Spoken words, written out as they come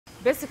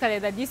Basically,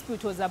 the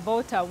dispute was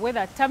about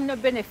whether terminal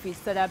benefits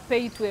that are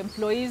paid to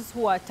employees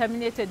who are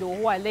terminated or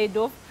who are laid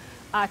off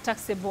are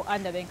taxable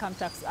under the Income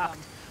Tax Act.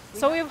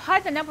 So we've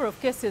had a number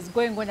of cases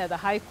going on at the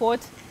High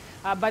Court,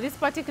 but this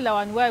particular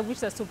one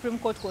which the Supreme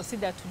Court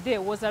considered today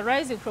was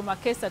arising from a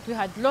case that we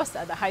had lost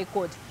at the High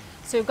Court.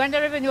 So Uganda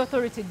Revenue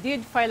Authority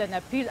did file an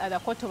appeal at the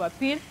Court of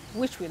Appeal,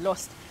 which we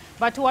lost.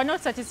 But we are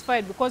not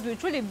satisfied because we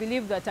truly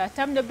believe that our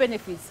terminal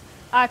benefits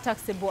are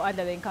taxable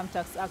under the Income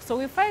Tax Act. So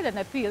we filed an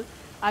appeal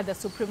at the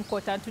Supreme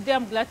Court, and today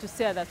I'm glad to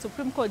say that the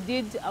Supreme Court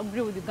did agree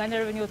with the Uganda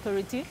Revenue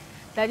Authority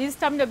that these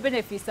terminal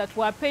benefits that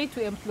were paid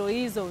to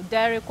employees of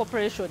direct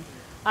corporation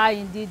are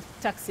indeed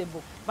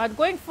taxable. But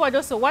going forward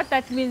also, what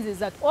that means is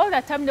that all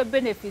the terminal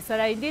benefits that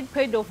are indeed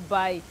paid off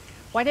by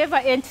whatever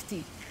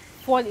entity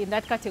fall in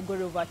that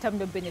category of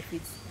terminal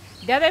benefits.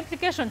 The other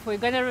implication for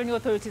Uganda Revenue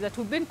Authority is that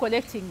we've been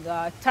collecting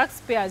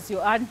taxpayers you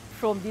earn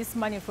from this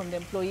money from the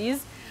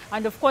employees.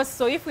 And of course,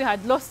 so if we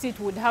had lost it,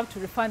 we would have to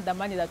refund the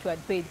money that we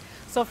had paid.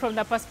 So from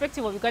the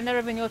perspective of Uganda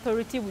Revenue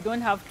Authority, we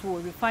don't have to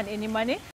refund any money.